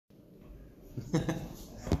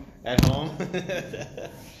At home?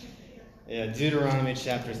 Yeah, Deuteronomy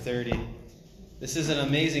chapter 30. This is an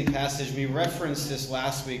amazing passage. We referenced this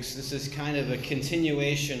last week, so this is kind of a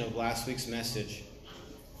continuation of last week's message.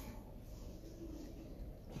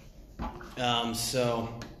 So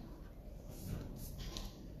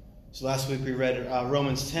last week we read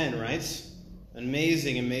Romans 10, right?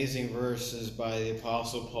 Amazing verses by the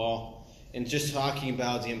Apostle Paul, and just talking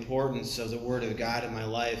about the importance of the Word of God in my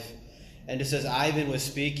life. And just as Ivan was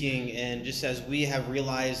speaking, and just as we have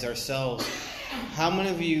realized ourselves, how many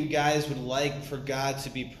of you guys would like for God to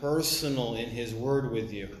be personal in His Word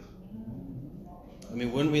with you? I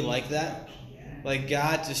mean, wouldn't we like that? Like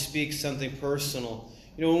God to speak something personal.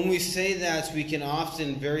 You know, when we say that, we can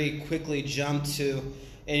often very quickly jump to,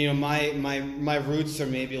 and you know, my roots are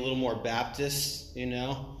maybe a little more Baptist, you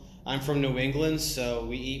know. I'm from New England, so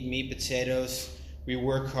we eat meat, potatoes, we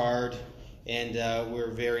work hard, and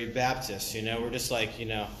we're very Baptist, you know. We're just like, you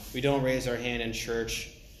know, we don't raise our hand in church,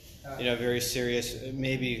 you know, very serious.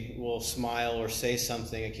 Maybe we'll smile or say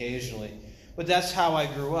something occasionally. But that's how I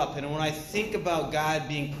grew up. And when I think about God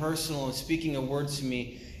being personal and speaking a word to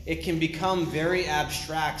me, it can become very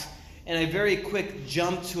abstract. And I very quick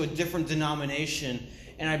jump to a different denomination,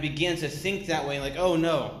 and I began to think that way, like, oh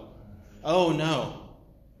no.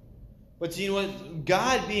 But do you know what?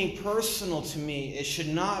 God being personal to me, it should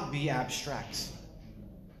not be abstract.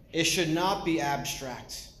 It should not be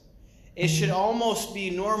abstract. It should almost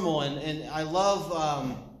be normal. And I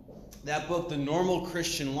love that book, The Normal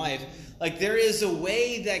Christian Life. Like, there is a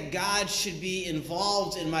way that God should be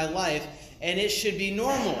involved in my life, and it should be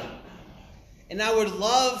normal. And I would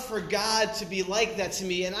love for God to be like that to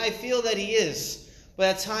me, and I feel that He is.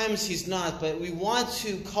 But at times He's not. But we want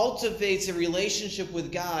to cultivate a relationship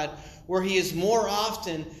with God where He is more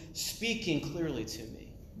often speaking clearly to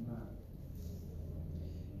me.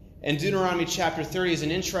 And Deuteronomy chapter 30 is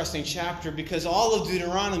an interesting chapter because all of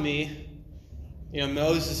Deuteronomy, you know,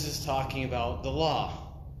 Moses is talking about the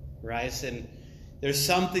law, right? And there's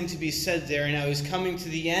something to be said there. And now he's coming to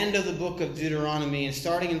the end of the book of Deuteronomy, and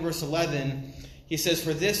starting in verse 11, he says,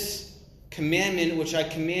 "For this commandment which I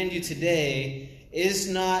command you today is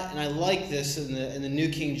not," and I like this in the New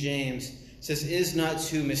King James, it says, "is not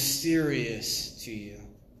too mysterious to you,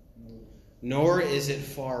 nor is it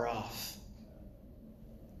far off."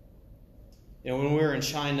 You know, when we were in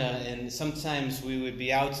China, and sometimes we would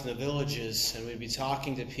be out in the villages, and we'd be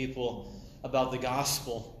talking to people about the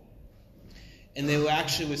gospel, and they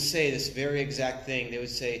actually would say this very exact thing. They would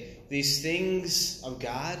say, these things of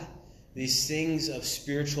God, these things of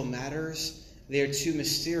spiritual matters, they are too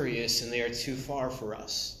mysterious and they are too far for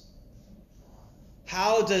us.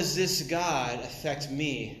 How does this God affect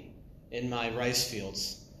me in my rice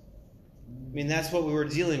fields? I mean, that's what we were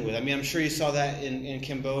dealing with. I mean, I'm sure you saw that in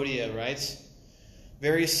Cambodia, right?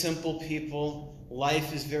 Very simple people.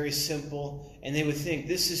 Life is very simple. And they would think,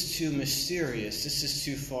 this is too mysterious. This is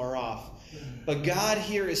too far off. But God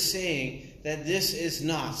here is saying that this is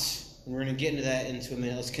not. And we're going to get into that into a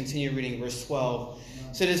minute. Let's continue reading verse 12.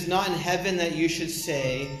 So it is not in heaven that you should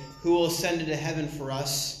say, who will ascend into heaven for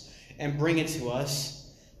us and bring it to us,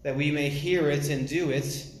 that we may hear it and do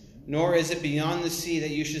it. Nor is it beyond the sea that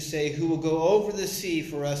you should say, who will go over the sea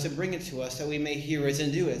for us and bring it to us, that we may hear it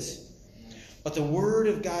and do it. But the word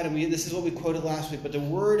of God, and this is what we quoted last week, but the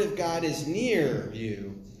word of God is near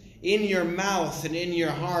you, in your mouth and in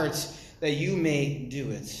your hearts, that you may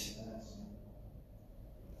do it.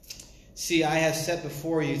 See, I have set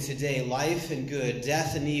before you today life and good,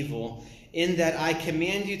 death and evil, in that I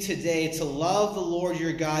command you today to love the Lord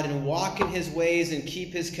your God and walk in His ways and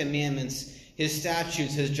keep His commandments, His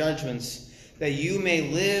statutes, His judgments, that you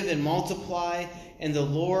may live and multiply, and the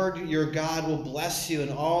Lord your God will bless you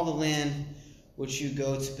in all the land which you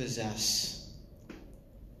go to possess.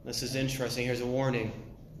 This is interesting. Here's a warning.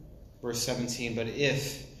 Verse 17, but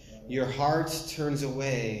if your heart turns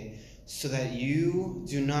away so that you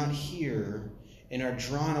do not hear and are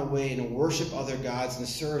drawn away and worship other gods and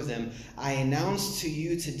serve them, I announce to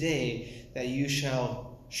you today that you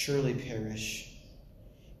shall surely perish.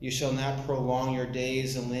 You shall not prolong your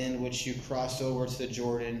days in land which you crossed over to the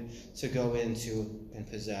Jordan to go into and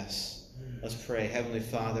possess. Let's pray. Heavenly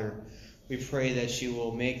Father, we pray that you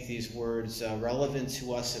will make these words relevant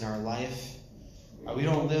to us in our life. We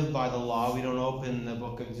don't live by the law. We don't open the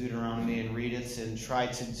book of Deuteronomy and read it and try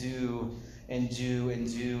to do and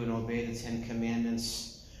obey the Ten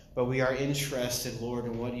Commandments. But we are interested, Lord,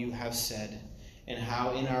 in what you have said and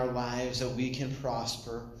how in our lives that we can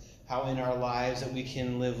prosper, how in our lives that we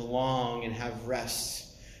can live long and have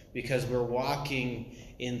rest because we're walking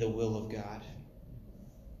in the will of God.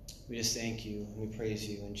 We just thank you and we praise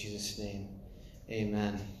you in Jesus' name.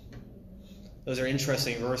 Amen. Those are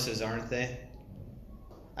interesting verses, aren't they?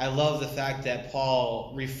 I love the fact that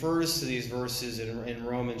Paul refers to these verses in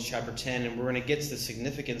Romans chapter 10, and we're going to get to the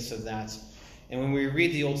significance of that. And when we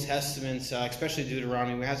read the Old Testament, especially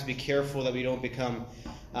Deuteronomy, we have to be careful that we don't become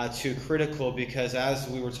too critical, because as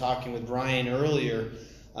we were talking with Brian earlier,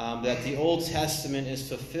 that the Old Testament is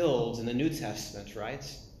fulfilled in the New Testament, right?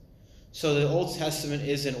 So the Old Testament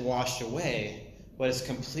isn't washed away, but it's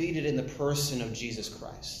completed in the person of Jesus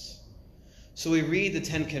Christ. So we read the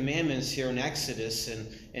Ten Commandments here in Exodus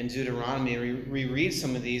and Deuteronomy. We read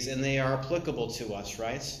some of these, and they are applicable to us,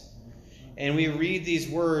 right? And we read these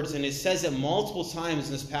words, and it says it multiple times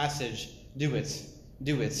in this passage, do it,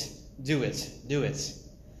 do it, do it, do it.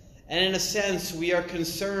 And in a sense, we are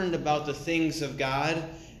concerned about the things of God.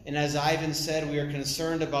 And as Ivan said, we are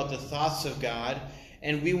concerned about the thoughts of God.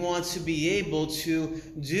 And we want to be able to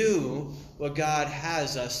do what God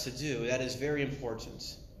has us to do. That is very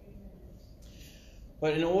important.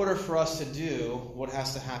 But in order for us to do, what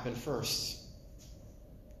has to happen first?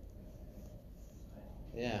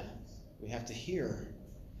 Yeah, we have to hear.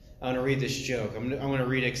 I'm going to read this joke. I'm going to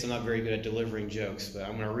read it because I'm not very good at delivering jokes, but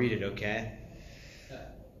I'm going to read it, okay?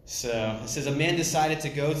 So it says, a man decided to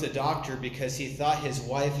go to the doctor because he thought his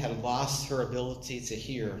wife had lost her ability to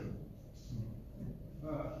hear.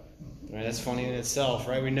 Right, that's funny in itself,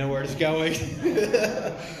 right? We know where it's going.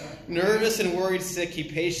 Nervous and worried sick, he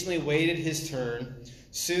patiently waited his turn.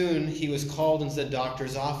 Soon he was called into the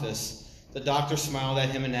doctor's office. The doctor smiled at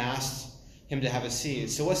him and asked him to have a seat.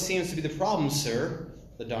 So what seems to be the problem, sir?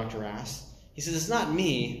 The doctor asked. He says, it's not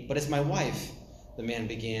me, but it's my wife, the man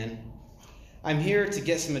began. I'm here to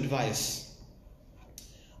get some advice.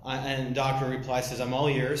 And the doctor replies, says, I'm all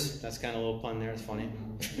ears. That's kind of a little pun there. It's funny.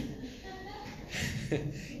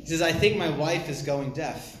 He says, I think my wife is going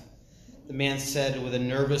deaf. The man said with a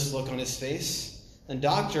nervous look on his face. The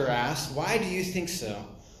doctor asked, why do you think so?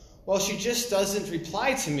 Well, she just doesn't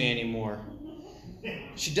reply to me anymore.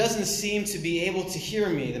 She doesn't seem to be able to hear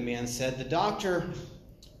me, the man said. The doctor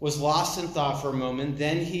was lost in thought for a moment.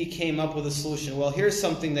 Then he came up with a solution. Well, here's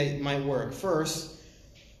something that might work. First,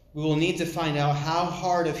 we will need to find out how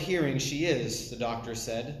hard of hearing she is, the doctor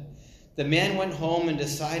said. The man went home and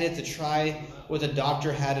decided to try what the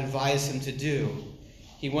doctor had advised him to do.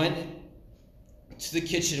 He went to the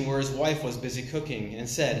kitchen where his wife was busy cooking and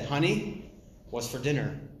said, honey, what's for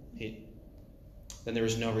dinner? Then there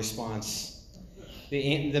was no response.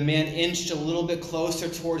 The man inched a little bit closer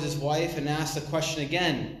towards his wife and asked the question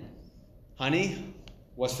again. Honey,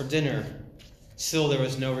 what's for dinner? Still there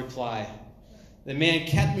was no reply. The man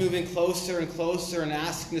kept moving closer and closer and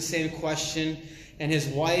asking the same question, and his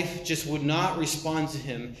wife just would not respond to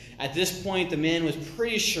him. At this point, the man was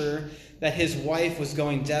pretty sure that his wife was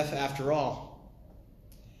going deaf after all.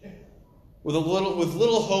 With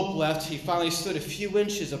little hope left, he finally stood a few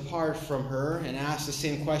inches apart from her and asked the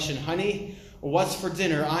same question, honey, what's for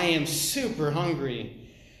dinner? I am super hungry.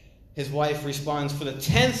 His wife responds, for the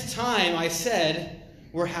 10th time I said,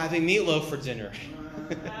 we're having meatloaf for dinner.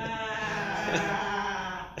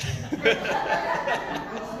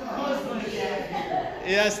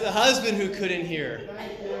 Yes, the husband who couldn't hear.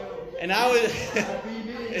 And I was...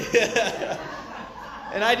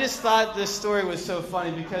 And I just thought this story was so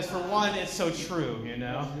funny because, for one, it's so true, you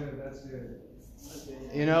know. That's good.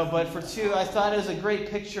 You know, but for two, I thought it was a great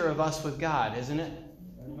picture of us with God, isn't it?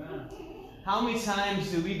 Amen. How many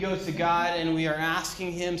times do we go to God and we are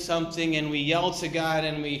asking Him something and we yell to God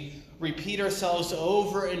and we repeat ourselves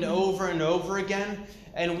over and over and over again,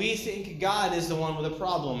 and we think God is the one with a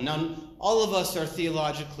problem? Now, all of us are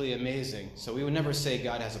theologically amazing, so we would never say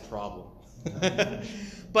God has a problem.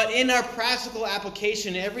 But in our practical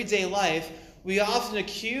application in everyday life, we often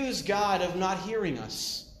accuse God of not hearing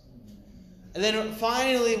us. And then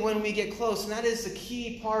finally, when we get close, and that is the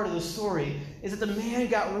key part of the story, is that the man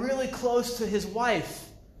got really close to his wife.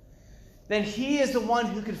 Then he is the one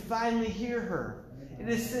who could finally hear her. It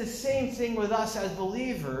is the same thing with us as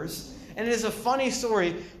believers. And it is a funny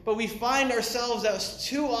story, but we find ourselves that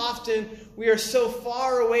too often we are so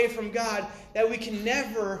far away from God that we can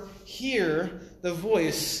never hear the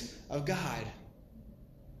voice of God.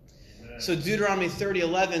 So Deuteronomy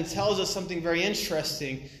 30:11 tells us something very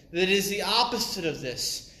interesting, that it is the opposite of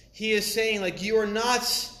this. He is saying, like, you are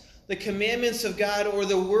not the commandments of God or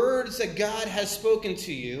the words that God has spoken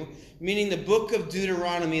to you, meaning the book of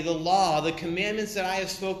Deuteronomy, the law, the commandments that I have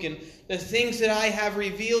spoken, the things that I have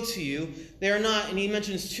revealed to you, they are not, and he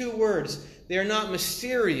mentions two words, they are not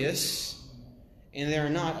mysterious and they are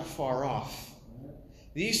not afar off.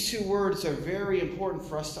 These two words are very important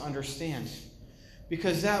for us to understand.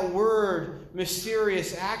 Because that word,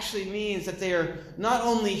 mysterious, actually means that they are not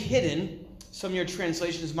only hidden, some of your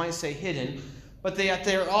translations might say hidden, but they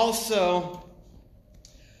are also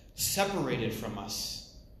separated from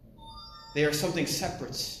us. They are something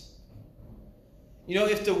separate. You know,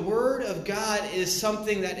 if the Word of God is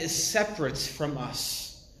something that is separate from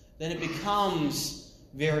us, then it becomes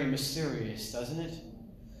very mysterious, doesn't it?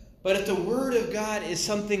 But if the Word of God is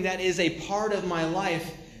something that is a part of my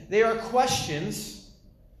life, they are questions,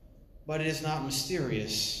 but it is not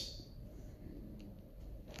mysterious.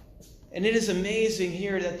 And it is amazing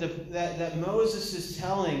here that Moses is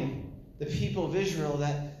telling the people of Israel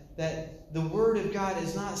that the Word of God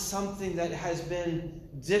is not something that has been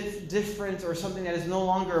different or something that is no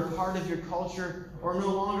longer a part of your culture or no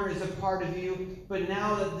longer is a part of you, but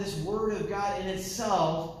now that this Word of God in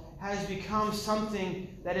itself has become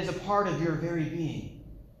something that is a part of your very being.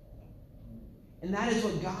 And that is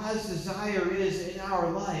what God's desire is in our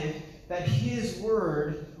life, that His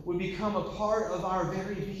Word would become a part of our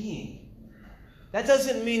very being. That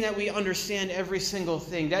doesn't mean that we understand every single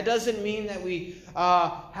thing. That doesn't mean that we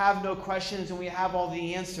have no questions and we have all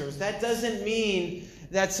the answers. That doesn't mean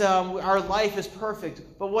that our life is perfect.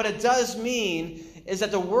 But what it does mean is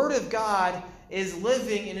that the Word of God is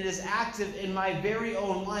living and it is active in my very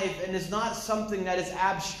own life and is not something that is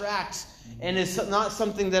abstract and is not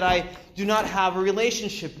something that I do not have a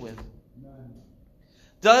relationship with.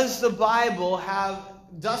 Does the Bible have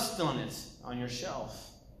dust on it on your shelf?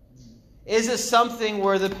 Is it something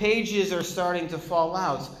where the pages are starting to fall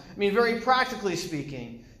out? I mean, very practically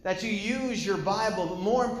speaking, that you use your Bible, but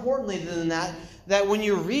more importantly than that, that when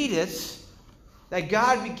you read it, that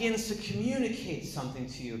God begins to communicate something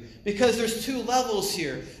to you. Because there's two levels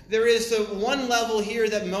here. There is the one level here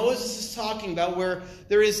that Moses is talking about where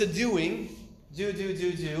there is a doing, do.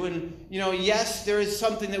 And, yes, there is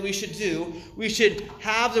something that we should do. We should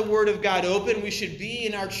have the Word of God open. We should be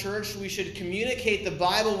in our church. We should communicate the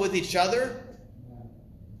Bible with each other.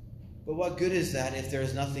 But what good is that if there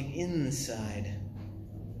is nothing inside?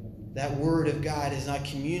 That Word of God is not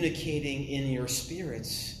communicating in your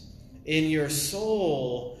spirits. In your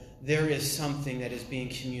soul, there is something that is being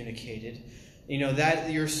communicated. That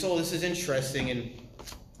your soul, this is interesting, and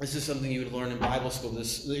this is something you would learn in Bible school.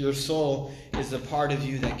 Your soul is the part of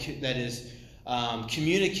you that is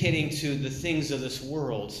communicating to the things of this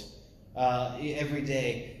world every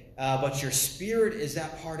day. But your spirit is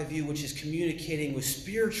that part of you which is communicating with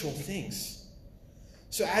spiritual things.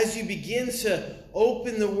 So as you begin to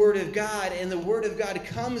open the Word of God and the Word of God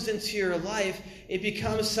comes into your life, it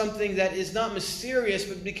becomes something that is not mysterious,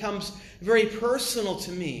 but becomes very personal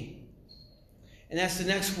to me. And that's the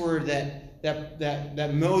next word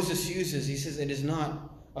that Moses uses. He says it is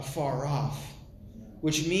not afar off,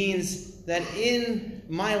 which means that in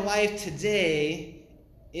my life today,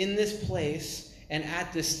 in this place, and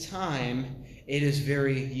at this time, it is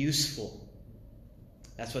very useful.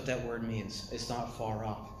 That's what that word means. It's not far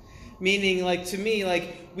off. Meaning, to me,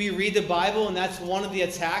 we read the Bible, and that's one of the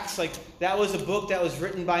attacks. That was a book that was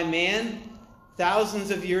written by man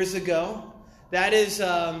thousands of years ago. That is,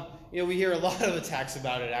 we hear a lot of attacks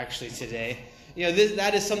about it, actually, today.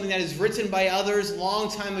 That is something that is written by others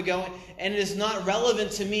long time ago, and it is not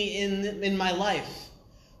relevant to me in my life.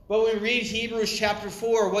 But when we read Hebrews chapter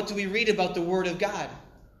 4, what do we read about the Word of God?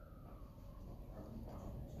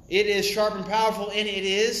 It is sharp and powerful, and it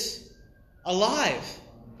is alive.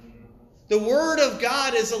 The Word of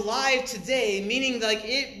God is alive today, meaning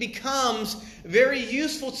it becomes very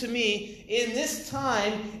useful to me in this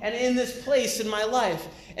time and in this place in my life.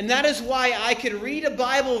 And that is why I could read a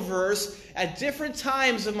Bible verse at different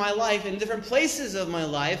times of my life, in different places of my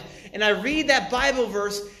life, and I read that Bible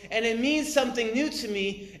verse, and it means something new to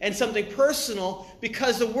me and something personal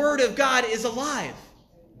because the Word of God is alive.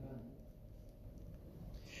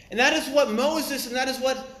 And that is what Moses and that is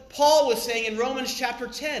what Paul was saying in Romans chapter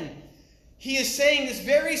 10. He is saying this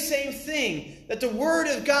very same thing, that the Word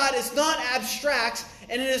of God is not abstract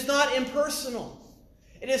and it is not impersonal.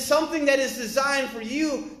 It is something that is designed for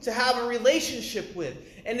you to have a relationship with.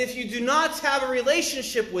 And if you do not have a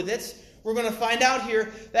relationship with it, we're going to find out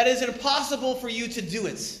here that it is impossible for you to do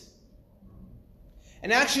it.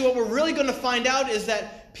 And actually what we're really going to find out is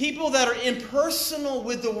that people that are impersonal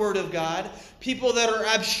with the Word of God, people that are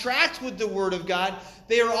abstract with the Word of God,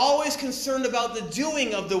 they are always concerned about the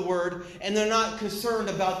doing of the Word, and they're not concerned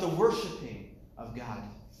about the worshiping of God.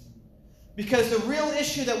 Because the real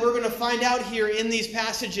issue that we're going to find out here in these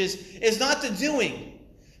passages is not the doing.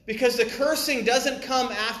 Because the cursing doesn't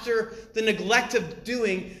come after the neglect of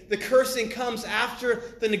doing. The cursing comes after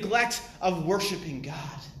the neglect of worshiping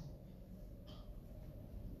God.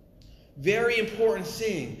 Very important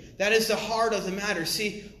thing. That is the heart of the matter.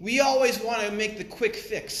 See, we always want to make the quick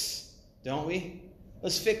fix, don't we?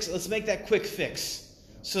 Let's make that quick fix.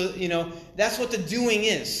 So, that's what the doing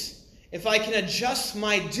is. If I can adjust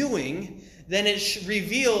my doing, then it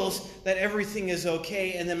reveals that everything is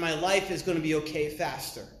okay, and then my life is going to be okay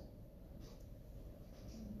faster.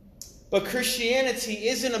 But Christianity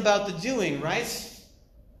isn't about the doing, right?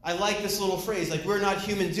 I like this little phrase, like, we're not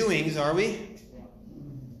human doings, are we?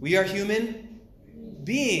 We are human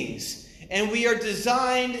beings. And we are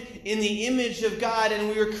designed in the image of God, and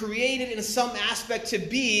we were created in some aspect to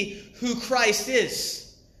be who Christ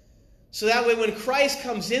is. So that way when Christ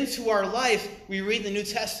comes into our life, we read the New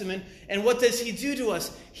Testament, and what does He do to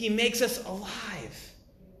us? He makes us alive.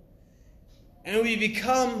 And we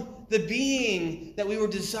become the being that we were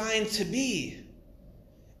designed to be.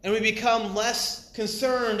 And we become less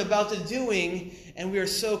concerned about the doing, and we are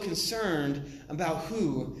so concerned about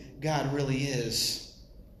who God really is.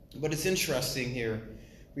 But it's interesting here.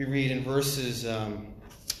 We read in verse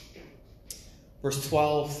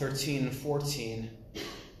 12, 13, and 14.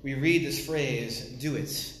 We read this phrase, do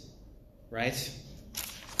it. Right?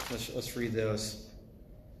 Let's read those.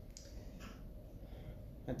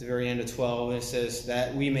 At the very end of 12, it says,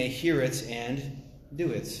 that we may hear it and do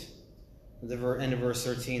it. At the end of verse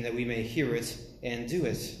 13, that we may hear it and do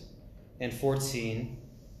it. And 14,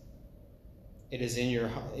 it is in your,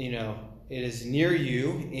 it is near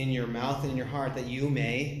you, in your mouth and in your heart, that you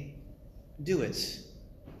may do it.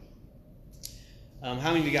 How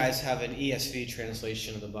many of you guys have an ESV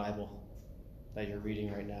translation of the Bible that you're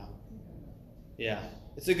reading right now? Yeah,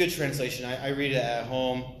 it's a good translation. I read it at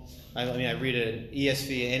home. I read it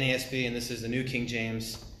ESV, NASB, and this is the New King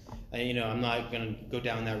James. I'm not going to go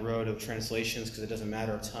down that road of translations because it doesn't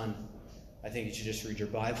matter a ton. I think you should just read your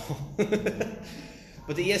Bible.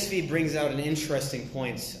 But the ESV brings out an interesting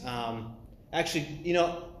point. Actually,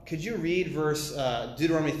 could you read verse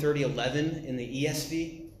Deuteronomy 30:11 in the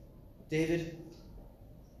ESV, David?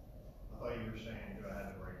 I thought you were saying do I have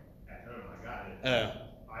it right at home? I got it.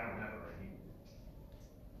 I don't have it right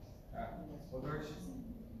here. What verse?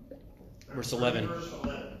 Verse 11. Verse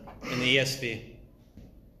 11. In the ESV.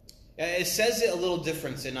 It says it a little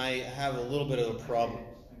different, and I have a little bit of a problem.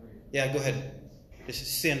 Yeah, go ahead.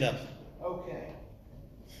 Just stand up. Okay.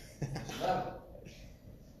 11.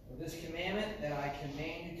 For this commandment that I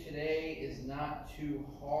command you today is not too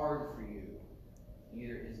hard for you,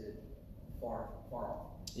 neither is it far off.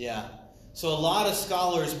 Yeah. So a lot of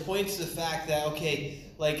scholars point to the fact that,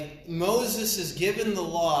 Moses is given the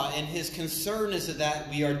law, and his concern is that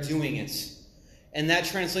we are doing it. And that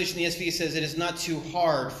translation, the ESV, says it is not too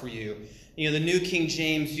hard for you. The New King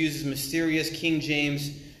James uses mysterious. King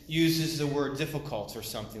James uses the word difficult or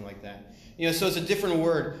something like that. So it's a different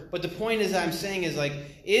word. But the point I'm saying is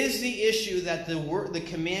the issue that the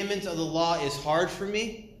commandment of the law is hard for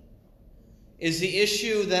me? Is the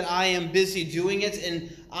issue that I am busy doing it?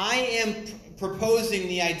 And I am proposing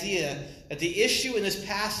the idea that the issue in this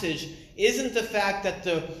passage isn't the fact that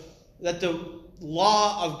the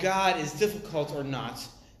law of God is difficult or not.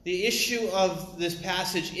 The issue of this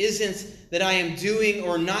passage isn't that I am doing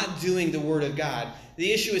or not doing the Word of God.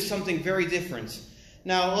 The issue is something very different.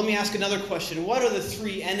 Now, let me ask another question. What are the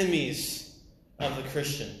three enemies of the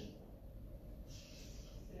Christian?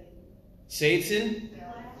 Satan,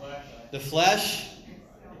 the flesh,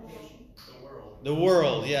 the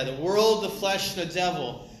world. Yeah, the world, the flesh, the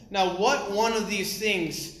devil. Now, what one of these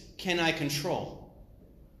things can I control?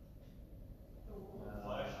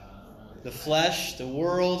 The flesh, the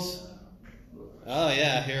world. Oh,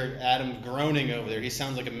 yeah, I hear Adam groaning over there. He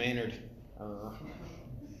sounds like a Maynard.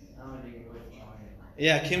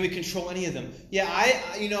 Yeah, can we control any of them? Yeah,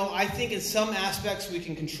 I think in some aspects we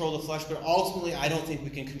can control the flesh, but ultimately I don't think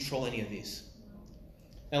we can control any of these.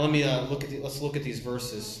 Now let me let's look at these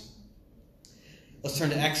verses. Let's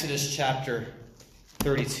turn to Exodus chapter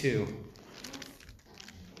 32.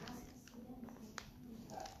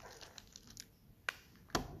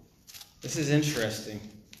 This is interesting.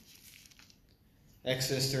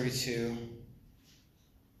 Exodus 32.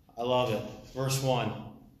 I love it. Verse 1.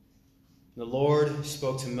 The Lord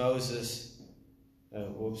spoke to Moses.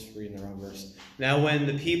 Reading the wrong verse. Now when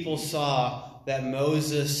the people saw that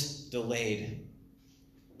Moses delayed.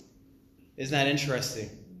 Isn't that interesting?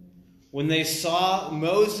 When they saw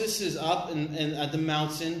Moses is up at the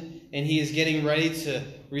mountain and he is getting ready to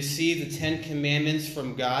receive the 10 Commandments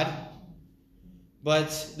from God.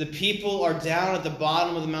 But the people are down at the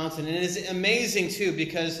bottom of the mountain. And it is amazing, too,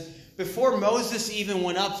 because before Moses even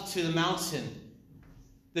went up to the mountain,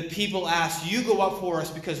 the people asked, you go up for us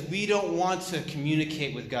because we don't want to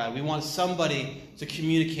communicate with God. We want somebody to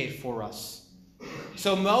communicate for us.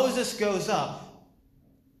 So Moses goes up,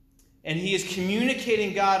 and he is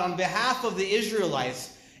communicating God on behalf of the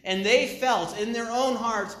Israelites. And they felt, in their own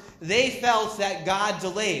hearts, they felt that God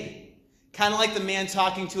delayed. Kind of like the man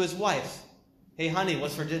talking to his wife. Hey, honey,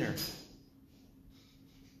 what's for dinner?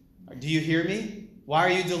 Do you hear me? Why are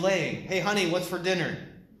you delaying? Hey, honey, what's for dinner?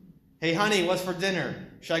 Hey, honey, what's for dinner?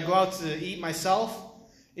 Should I go out to eat myself?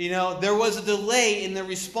 There was a delay in their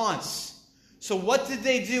response. So what did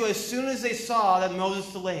they do as soon as they saw that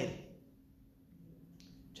Moses delayed?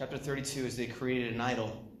 Chapter 32 is they created an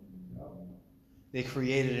idol. They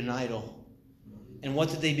created an idol. And what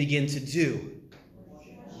did they begin to do?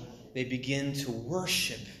 They begin to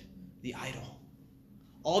worship the idol.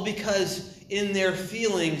 All because in their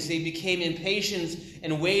feelings they became impatient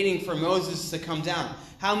and waiting for Moses to come down.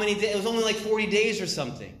 How many days? It was only like 40 days or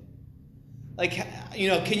something.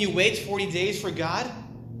 Can you wait 40 days for God?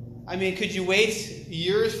 Could you wait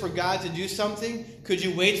years for God to do something? Could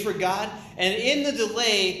you wait for God? And in the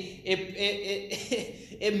delay,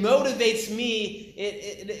 it motivates me,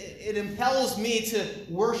 it impels me to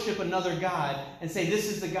worship another God and say, this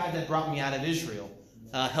is the God that brought me out of Israel.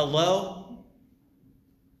 Hello?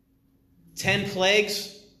 10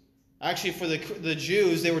 plagues. Actually, for the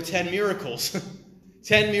Jews, there were 10 miracles.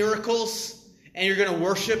 10 miracles, and you're going to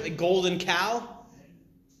worship a golden cow?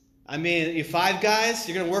 You 5 guys?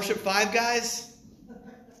 You're going to worship 5 guys?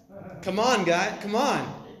 Come on, guy. Come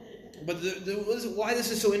on. But why this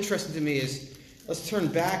is so interesting to me is, let's turn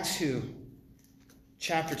back to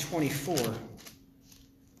chapter 24.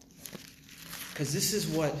 Because this is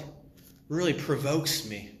what really provokes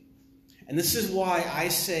me. And this is why I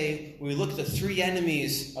say, when we look at the 3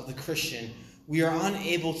 enemies of the Christian, we are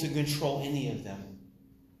unable to control any of them.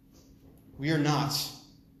 We are not.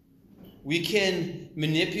 We can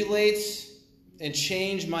manipulate and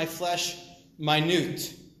change my flesh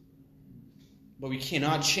minute, but we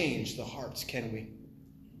cannot change the hearts, can we?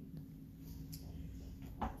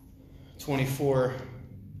 Exodus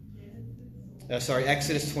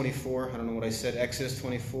 24. I don't know what I said. Exodus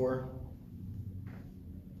 24,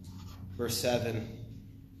 verse 7.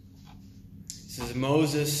 It says,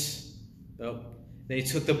 Moses, then he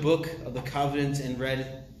took the book of the covenant and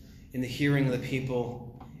read in the hearing of the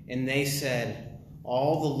people, and they said,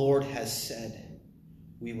 all the Lord has said,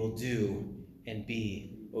 we will do and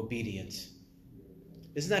be obedient.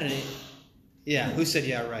 Isn't that yeah, who said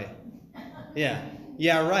yeah, right? Yeah,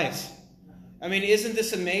 right. Isn't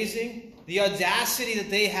this amazing? The audacity that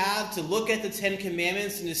they have to look at the 10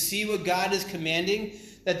 Commandments and to see what God is commanding,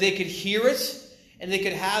 that they could hear it, and they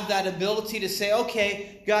could have that ability to say,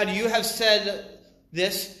 okay, God, you have said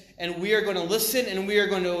this, and we are going to listen and we are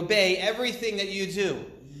going to obey everything that you do.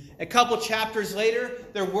 A couple chapters later,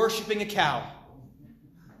 they're worshiping a cow.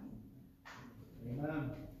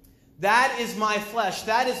 Amen. That is my flesh.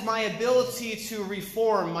 That is my ability to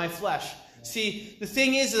reform my flesh. See, the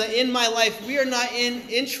thing is that in my life, we are not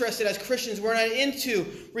interested as Christians. We're not into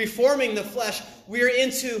reforming the flesh. We are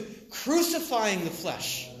into crucifying the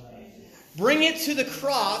flesh. Bring it to the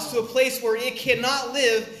cross, to a place where it cannot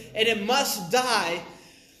live and it must die.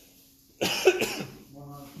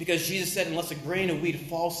 Because Jesus said, unless a grain of wheat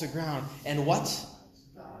falls to the ground, and what?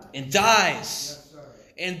 And dies.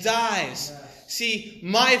 And dies. See,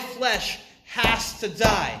 my flesh has to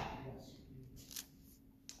die.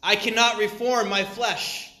 I cannot reform my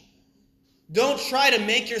flesh. Don't try to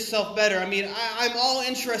make yourself better. I'm all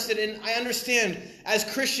interested in, I understand,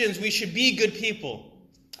 as Christians, we should be good people.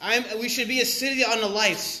 We should be a city on the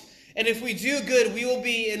lights. And if we do good, we will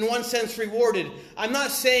be, in one sense, rewarded. I'm not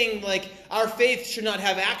saying, our faith should not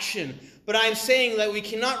have action. But I'm saying that we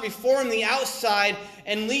cannot reform the outside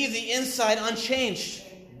and leave the inside unchanged.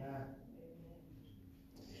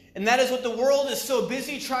 And that is what the world is so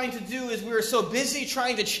busy trying to do, is we are so busy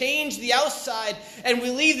trying to change the outside, and we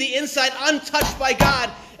leave the inside untouched by God.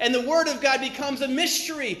 And the Word of God becomes a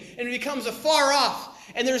mystery, and it becomes afar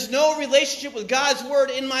off. And there's no relationship with God's Word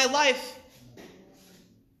in my life.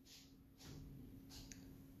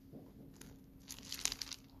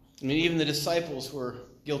 Even the disciples were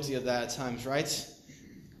guilty of that at times, right?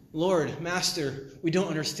 Lord, Master, we don't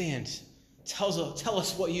understand. Tell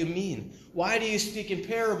us what you mean. Why do you speak in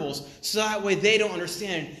parables? So that way they don't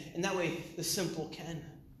understand, and that way the simple can.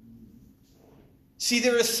 See,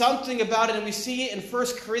 there is something about it, and we see it in 1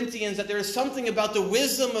 Corinthians, that there is something about the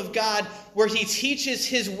wisdom of God where He teaches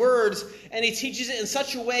His words, and He teaches it in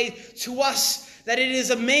such a way to us that it is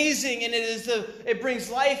amazing, and it brings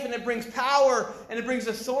life, and it brings power, and it brings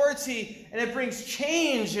authority, and it brings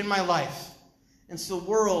change in my life. And so the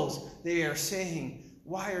world, they are saying,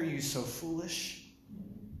 why are you so foolish?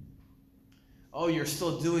 Oh, you're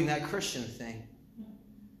still doing that Christian thing.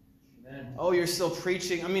 Amen. Oh, you're still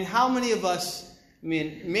preaching. I mean, how many of us,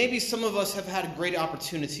 maybe some of us have had great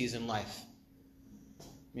opportunities in life.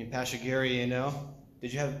 Pastor Gary,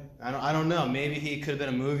 did you have, I don't know, maybe he could have been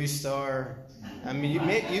a movie star.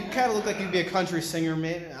 You kind of look like you'd be a country singer,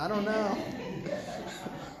 maybe. I don't know.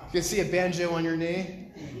 You can see a banjo on your knee.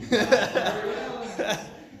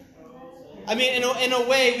 In a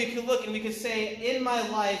way, we could look and we could say, in my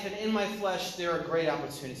life and in my flesh, there are great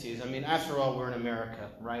opportunities. After all, we're in America,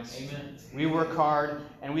 right? Amen. We work hard,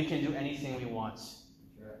 and we can do anything we want.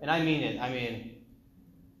 And I mean it.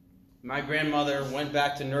 My grandmother went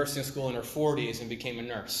back to nursing school in her 40s and became a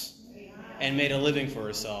nurse and made a living for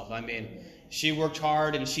herself. She worked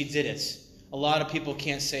hard and she did it. A lot of people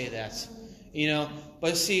can't say that.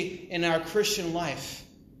 But see, in our Christian life,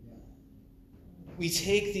 we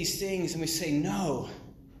take these things and we say no,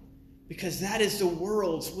 because that is the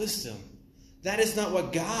world's wisdom. That is not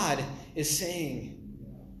what God is saying.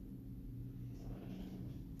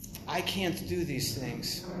 I can't do these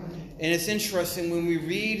things. And it's interesting when we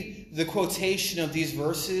read the quotation of these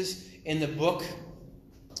verses in the book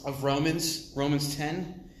of Romans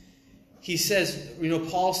 10. He says,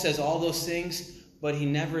 Paul says all those things, but he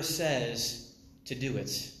never says to do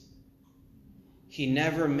it. He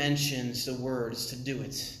never mentions the words to do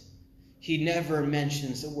it. He never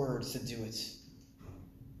mentions the words to do it.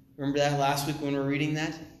 Remember that last week when we were reading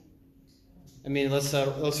that?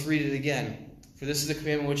 Let's read it again. For this is the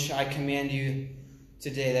commandment which I command you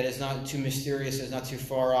today, that is not too mysterious, that is not too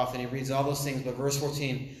far off. And he reads all those things, but verse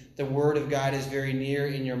 14, the word of God is very near,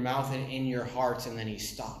 in your mouth and in your heart. And then he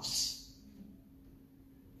stops.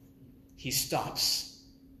 He stops.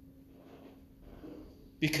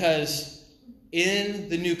 Because in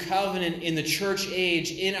the new covenant, in the church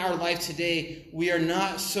age, in our life today, we are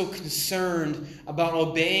not so concerned about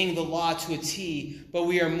obeying the law to a T, but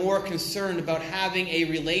we are more concerned about having a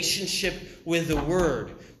relationship with the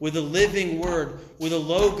Word, with the living Word, with the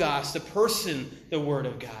Logos, the person, the Word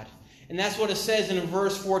of God. And that's what it says in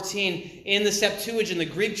verse 14 in the Septuagint, the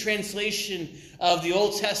Greek translation of the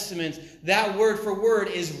Old Testament. That word for word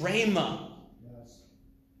is rhema.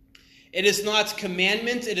 It is not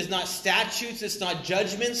commandment, it is not statutes, it's not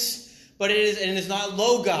judgments, but it is not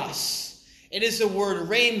logos. It is the word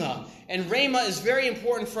rhema. And rhema is very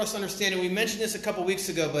important for us to understand. And we mentioned this a couple weeks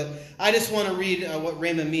ago, but I just want to read what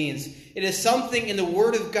rhema means. It is something in the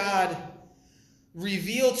Word of God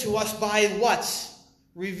revealed to us by what?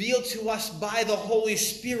 Revealed to us by the Holy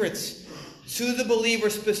Spirit to the believer,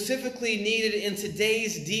 specifically needed in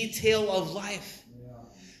today's detail of life.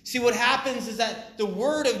 See, what happens is that the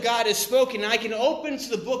Word of God is spoken. And I can open to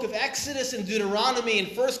the book of Exodus and Deuteronomy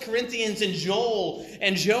and 1 Corinthians and Joel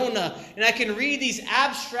and Jonah. And I can read these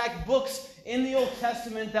abstract books in the Old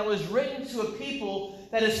Testament that was written to a people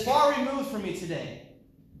that is far removed from me today.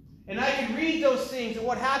 And I can read those things. And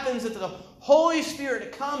what happens is that the Holy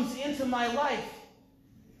Spirit comes into my life.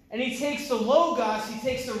 And he takes the Logos, he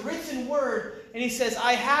takes the written word, and he says,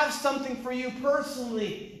 I have something for you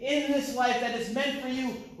personally in this life that is meant for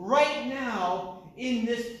you right now in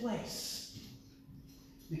this place.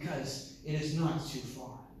 Because it is not too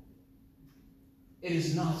far. It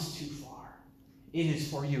is not too far. It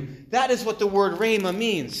is for you. That is what the word rhema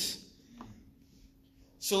means.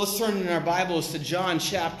 So let's turn in our Bibles to John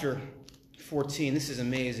chapter 14. This is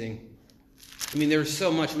amazing. There's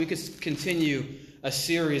so much. We could continue a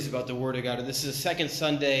series about the Word of God. This is the second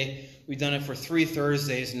Sunday. We've done it for 3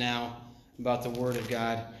 Thursdays now about the Word of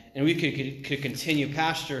God. And we could continue.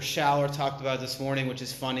 Pastor Schaller talked about it this morning, which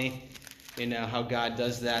is funny, how God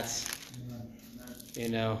does that.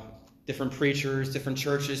 Different preachers, different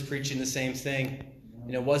churches preaching the same thing.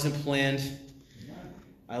 It wasn't planned.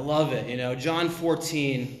 I love it. John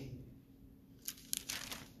 14,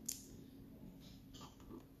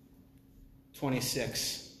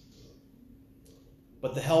 26.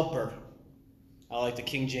 But the Helper, I like the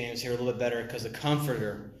King James here a little bit better, because the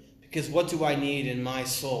Comforter. Because what do I need in my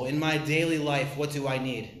soul? In my daily life, what do I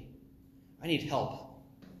need? I need help.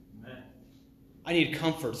 Amen. I need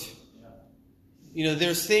comfort. Yeah.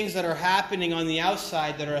 There's things that are happening on the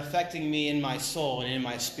outside that are affecting me in my soul and in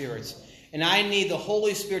my spirit. And I need the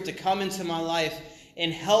Holy Spirit to come into my life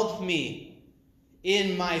and help me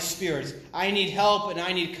in my spirit. I need help and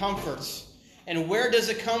I need comfort. And where does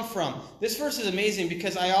it come from? This verse is amazing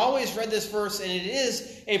because I always read this verse, and it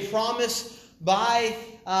is a promise by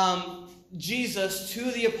Jesus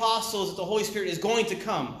to the apostles that the Holy Spirit is going to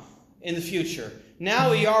come in the future.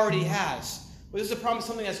 Now he already has. Well, this is a promise of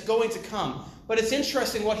something that's going to come. But it's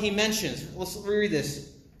interesting what he mentions. Let's read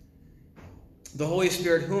this. The Holy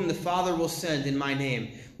Spirit, whom the Father will send in my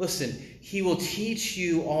name. Listen, he will teach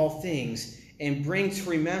you all things and bring to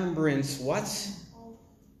remembrance what?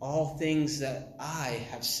 All things that I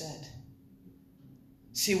have said.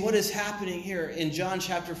 See, what is happening here in John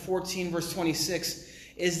chapter 14, verse 26,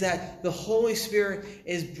 is that the Holy Spirit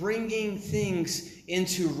is bringing things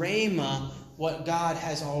into Rhema, what God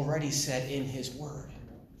has already said in His Word.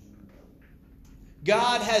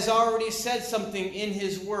 God has already said something in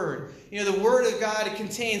His Word. You know, the Word of God, it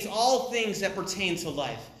contains all things that pertain to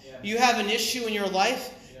life. Yeah. You have an issue in your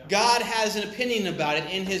life, yeah. God has an opinion about it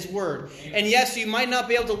in His Word. Yeah. And yes, you might not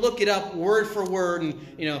be able to look it up word for word and,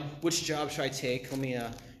 which job should I take? Let me,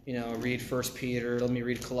 read 1 Peter. Let me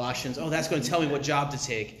read Colossians. Oh, that's going to tell me what job to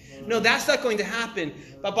take. No, that's not going to happen.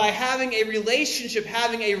 But by having a relationship,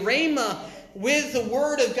 having a rhema with the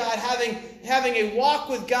Word of God, having a walk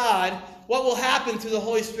with God, what will happen through the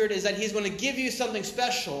Holy Spirit is that He's going to give you something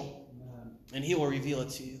special, and He will reveal it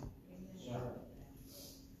to you.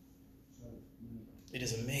 It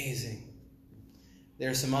is amazing. There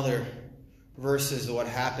are some other verses of what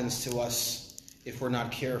happens to us if we're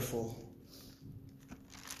not careful.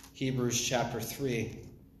 Hebrews chapter 3.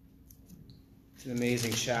 It's an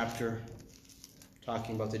amazing chapter,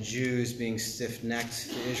 talking about the Jews being stiff-necked,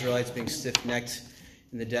 the Israelites being stiff-necked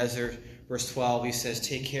in the desert. Verse 12, he says,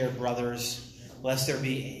 "Take care, brothers, lest there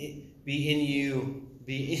be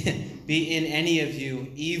in any of you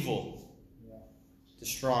evil." It's a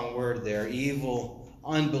strong word there. Evil,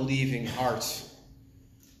 unbelieving hearts.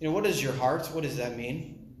 What is your heart? What does that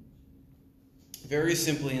mean? Very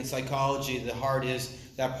simply, in psychology, the heart is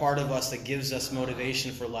that part of us that gives us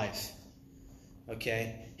motivation for life.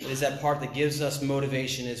 Okay? It is that part that gives us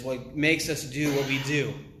motivation, is what makes us do what we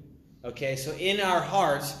do. Okay? So in our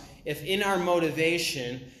hearts, if in our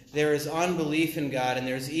motivation there is unbelief in God and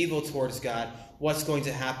there's evil towards God, what's going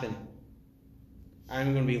to happen?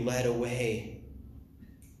 I'm going to be led away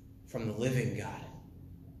from the living God.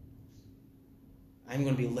 I'm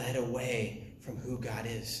going to be led away from who God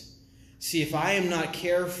is. See, if I am not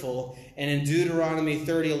careful, and in Deuteronomy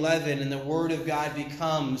 30:11, and the Word of God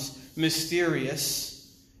becomes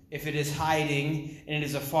mysterious, if it is hiding and it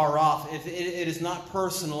is afar off, if it is not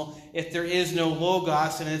personal, if there is no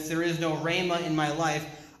logos and if there is no rhema in my life,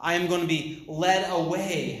 I am going to be led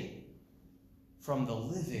away from the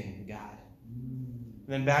living God. And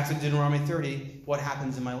then back to Deuteronomy 30, what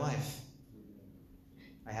happens in my life?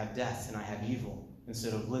 I have death and I have evil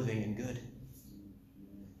instead of living and good.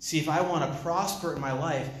 See, if I want to prosper in my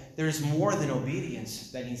life, there's more than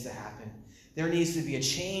obedience that needs to happen. There needs to be a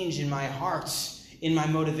change in my hearts, in my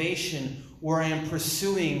motivation, where I am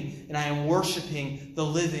pursuing and I am worshiping the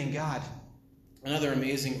living God. Another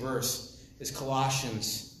amazing verse is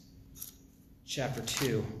Colossians chapter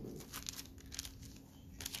 2.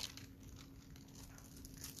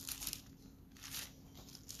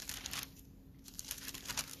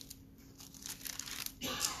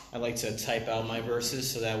 I like to type out my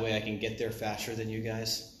verses so that way I can get there faster than you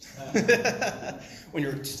guys. When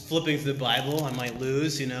you're flipping through the Bible, I might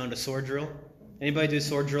lose, into sword drill. Anybody do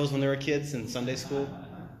sword drills when they were kids in Sunday school?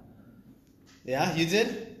 Yeah, you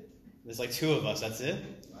did? There's like two of us, that's it?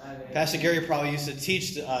 Pastor Gary probably used to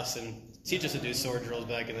teach us to do sword drills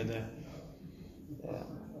back in the day.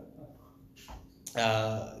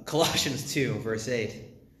 Yeah. Colossians 2, verse 8.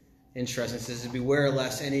 Interesting. It says, "Beware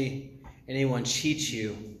lest anyone cheat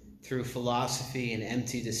you through philosophy and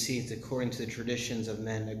empty deceit, according to the traditions of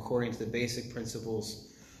men, according to the basic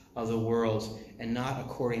principles of the world, and not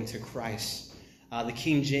according to Christ." The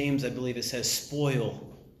King James, I believe it says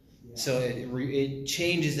spoil. So it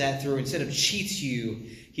changes that through, instead of cheats you,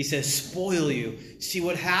 he says spoil you. See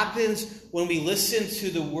what happens when we listen to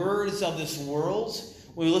the words of this world,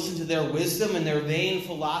 when we listen to their wisdom and their vain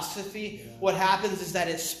philosophy, what happens is that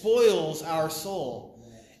it spoils our soul.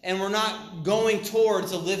 And we're not going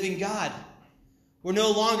towards a living God. We no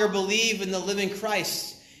longer believe in the living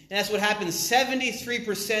Christ. And that's what happens.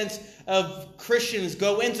 73% of Christians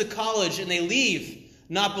go into college and they leave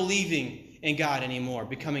not believing in God anymore,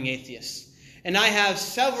 becoming atheists. And I have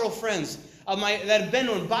several friends of mine that have been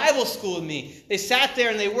in Bible school with me. They sat there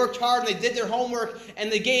and they worked hard and they did their homework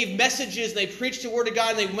and they gave messages and they preached the Word of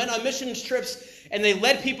God and they went on mission trips and they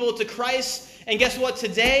led people to Christ. And guess what?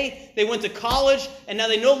 Today, they went to college, and now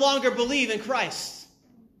they no longer believe in Christ.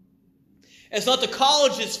 It's not the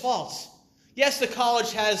college's fault. Yes, the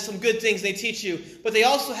college has some good things they teach you, but they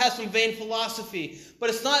also have some vain philosophy.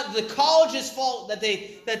 But it's not the college's fault that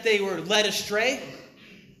they were led astray.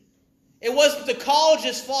 It wasn't the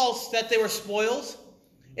college's fault that they were spoiled.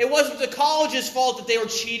 It wasn't the college's fault that they were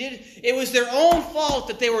cheated. It was their own fault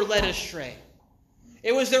that they were led astray.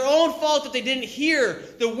 It was their own fault that they didn't hear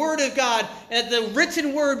the Word of God, and that the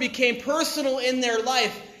written Word became personal in their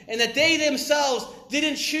life, and that they themselves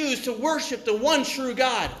didn't choose to worship the one true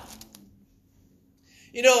God.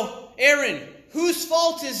 You know, Aaron, whose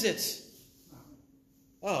fault is it?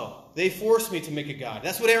 Oh, they forced me to make a god.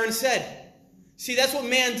 That's what Aaron said. See, that's what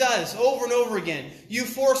man does over and over again. You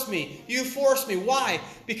forced me. You forced me. Why?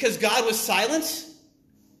 Because God was silent?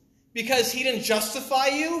 Because he didn't justify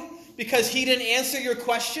you? Because he didn't answer your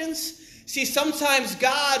questions? See, sometimes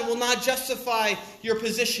God will not justify your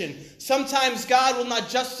position. Sometimes God will not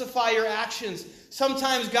justify your actions.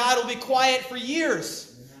 Sometimes God will be quiet for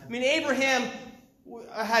years. I mean, Abraham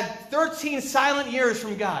had 13 silent years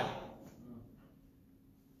from God.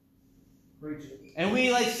 And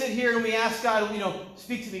we sit here and we ask God,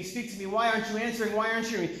 speak to me. Why aren't you answering? Why aren't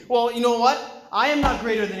you hearing me? Well, you know what? I am not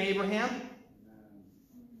greater than Abraham.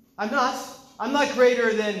 I'm not. I'm not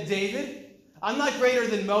greater than David. I'm not greater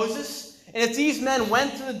than Moses. And if these men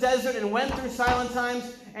went through the desert and went through silent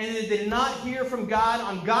times and they did not hear from God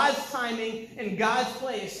on God's timing in God's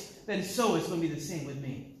place, then so it's going to be the same with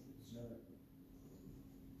me.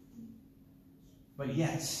 But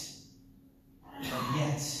yet,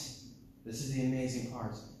 this is the amazing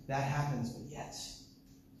part. That happens, but yet,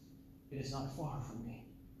 it is not far from me.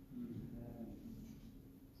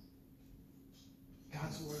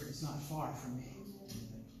 God's word is not far from me.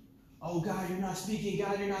 Oh, God, you're not speaking.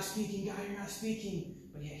 God, you're not speaking. God, you're not speaking.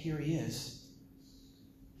 But yet here he is.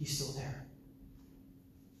 He's still there.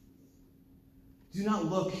 Do not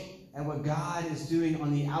look at what God is doing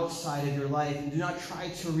on the outside of your life, and do not try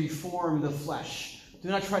to reform the flesh. Do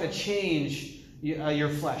not try to change your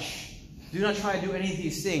flesh. Do not try to do any of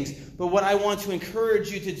these things. But what I want to encourage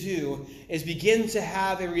you to do is begin to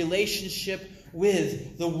have a relationship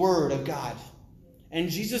with the Word of God. And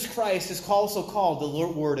Jesus Christ is also called the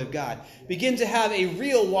Word of God. Begin to have a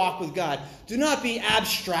real walk with God. Do not be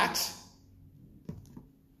abstract.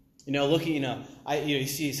 You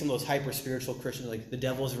see some of those hyper-spiritual Christians, like the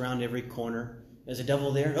devil's around every corner. There's a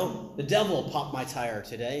devil there. Oh, the devil popped my tire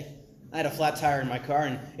today. I had a flat tire in my car,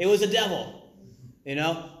 and it was a devil.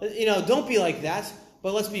 Don't be like that,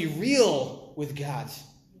 but let's be real with God.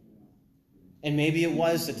 And maybe it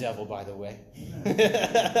was the devil, by the way.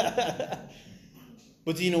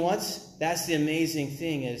 But do you know what? That's the amazing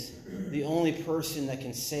thing, is the only person that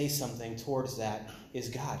can say something towards that is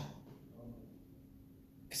God.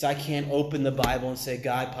 Because I can't open the Bible and say,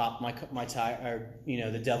 God popped my tire,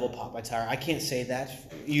 or, the devil popped my tire. I can't say that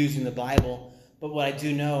using the Bible. But what I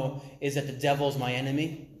do know is that the devil's my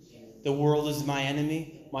enemy. The world is my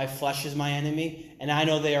enemy. My flesh is my enemy. And I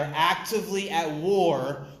know they are actively at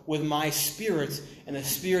war with my spirit and the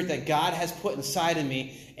spirit that God has put inside of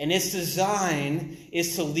me. And its design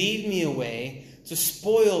is to lead me away, to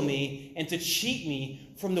spoil me, and to cheat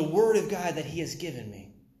me from the Word of God that He has given me.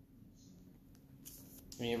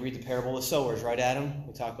 When you read the parable of the sowers, right, Adam?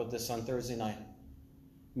 We talked about this on Thursday night.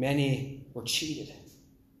 Many were cheated.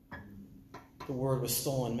 The Word was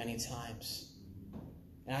stolen many times.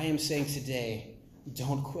 And I am saying today,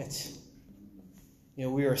 don't quit.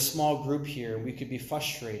 We are a small group here. We could be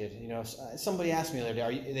frustrated. Somebody asked me the other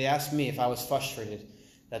day, they asked me if I was frustrated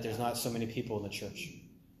that there's not so many people in the church.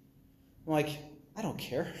 I'm like, I don't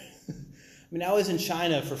care. I was in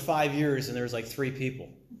China for 5 years and there was 3 people.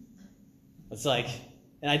 It's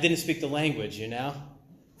and I didn't speak the language,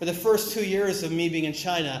 For the first 2 years of me being in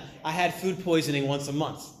China, I had food poisoning once a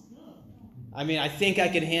month. I think I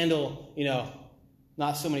could handle,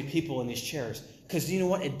 not so many people in these chairs. Because you know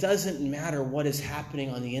what? It doesn't matter what is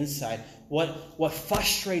happening on the inside. What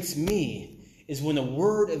frustrates me is when the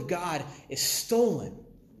Word of God is stolen.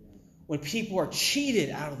 When people are cheated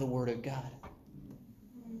out of the Word of God.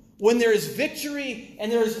 When there is victory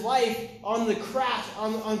and there is life on the craft,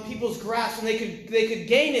 on people's grasp, and they could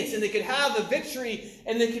gain it and they could have a victory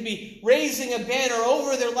and they could be raising a banner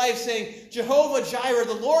over their life saying, Jehovah Jireh,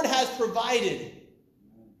 the Lord has provided.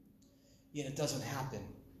 Yet it doesn't happen.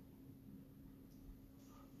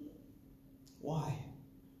 Why?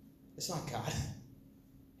 It's not God.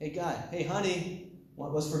 Hey, God. Hey, honey.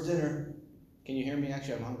 What's for dinner? Can you hear me?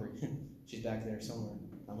 Actually, I'm hungry. She's back there somewhere.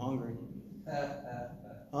 I'm hungry.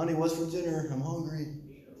 Honey, what's for dinner? I'm hungry.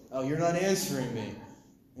 Oh, you're not answering me.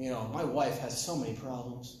 My wife has so many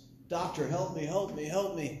problems. Doctor, help me, help me,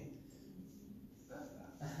 help me.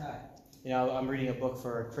 I'm reading a book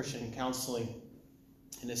for Christian counseling.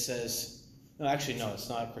 And it says... No, it's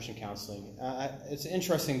not Christian counseling. It's an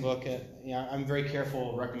interesting book. I'm very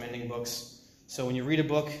careful recommending books. So when you read a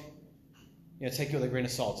book, take it with a grain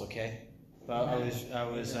of salt, okay? But I was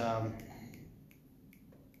I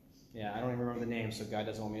don't even remember the name, so God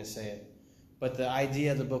doesn't want me to say it. But the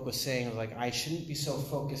idea of the book was saying, was like, I shouldn't be so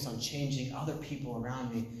focused on changing other people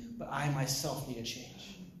around me, but I myself need to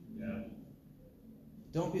change. Yeah.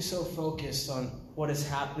 Don't be so focused on what is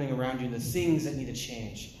happening around you and the things that need to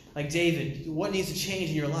change. Like David, what needs to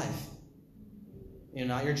change in your life?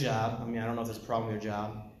 Not your job. I mean, I don't know if there's a problem with your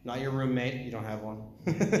job. Not your roommate. You don't have one.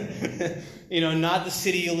 Not the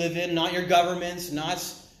city you live in. Not your governments. Not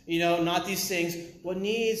these things. What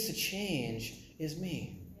needs to change is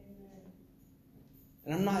me.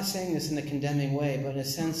 And I'm not saying this in a condemning way, but in a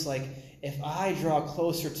sense like, if I draw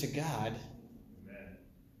closer to God, Amen.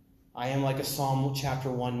 I am like a Psalm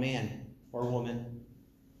chapter 1 man or woman,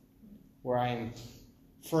 where I am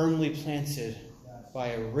firmly planted by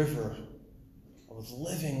a river of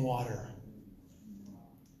living water.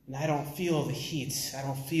 And I don't feel the heat. I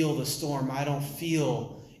don't feel the storm. I don't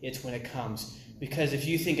feel it when it comes. Because if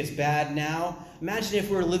you think it's bad now, imagine if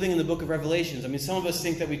we were living in the book of Revelations. I mean, some of us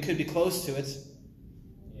think that we could be close to it.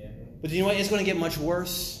 But you know what? It's going to get much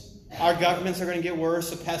worse. Our governments are going to get worse.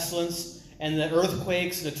 The pestilence and the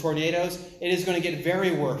earthquakes and the tornadoes. It is going to get very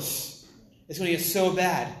worse. It's going to get so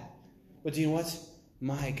bad. But do you know what?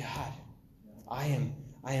 My God, I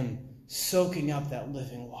am soaking up that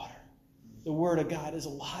living water. The Word of God is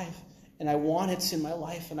alive, and I want it in my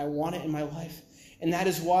life, and I want it in my life. And that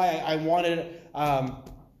is why I wanted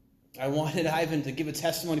Ivan to give a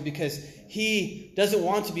testimony, because he doesn't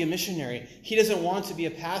want to be a missionary. He doesn't want to be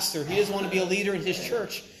a pastor. He doesn't want to be a leader in his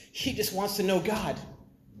church. He just wants to know God.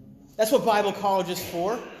 That's what Bible college is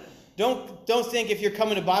for. Don't think if you're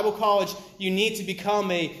coming to Bible college, you need to become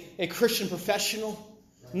a Christian professional.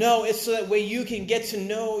 No, it's so that way you can get to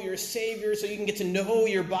know your Savior, so you can get to know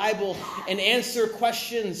your Bible and answer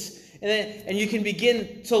questions. And you can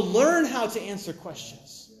begin to learn how to answer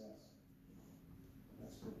questions.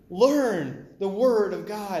 Learn the Word of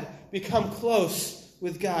God. Become close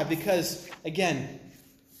with God. Because, again,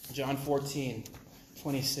 John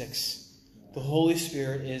 14:26, the Holy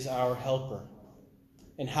Spirit is our helper.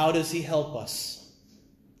 And how does He help us?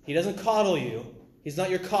 He doesn't coddle you. He's not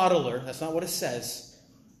your coddler. That's not what it says.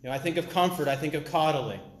 I think of comfort. I think of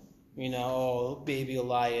coddling. Oh, baby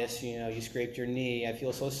Elias, you scraped your knee. I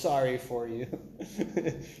feel so sorry for you.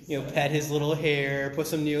 Pet his little hair, put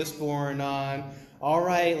some Neosporin on. All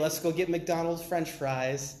right, let's go get McDonald's French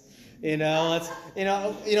fries. The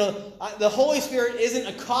Holy Spirit isn't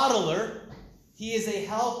a coddler. He is a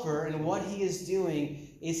helper, and what He is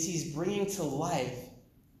doing is He's bringing to life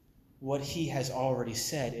what He has already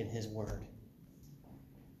said in His Word.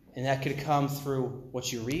 And that could come through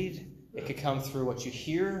what you read. It could come through what you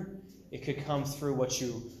hear. It could come through what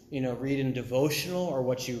you read in a devotional or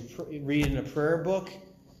what you read in a prayer book.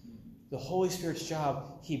 The Holy Spirit's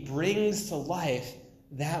job, He brings to life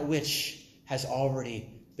that which has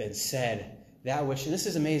already been said. That which, and this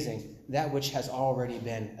is amazing, that which has already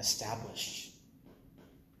been established.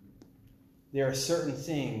 There are certain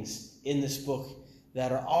things in this book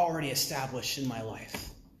that are already established in my life.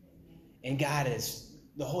 And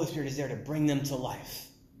the Holy Spirit is there to bring them to life.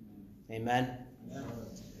 Amen?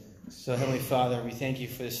 So, Heavenly Father, we thank You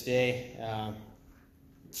for this day.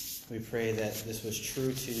 We pray that this was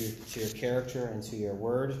true to Your character and to Your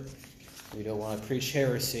Word. We don't want to preach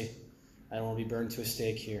heresy. I don't want to be burned to a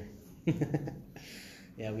stake here.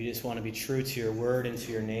 We just want to be true to Your Word and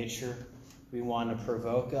to Your nature. We want to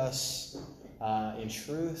provoke us in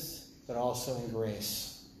truth, but also in grace.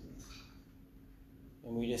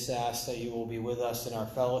 And we just ask that You will be with us in our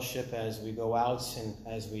fellowship as we go out and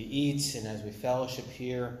as we eat and as we fellowship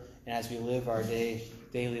here and as we live our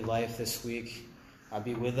daily life this week.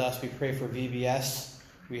 Be with us. We pray for VBS.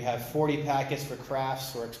 We have 40 packets for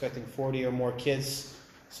crafts. We're expecting 40 or more kids.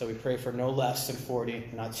 So we pray for no less than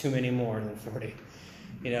 40, not too many more than 40.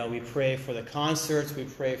 We pray for the concerts. We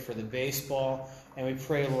pray for the baseball. And we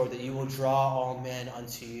pray, Lord, that You will draw all men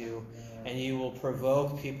unto You and You will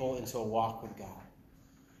provoke people into a walk with God.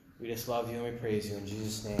 We just love You and we praise You. In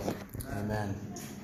Jesus' name, amen.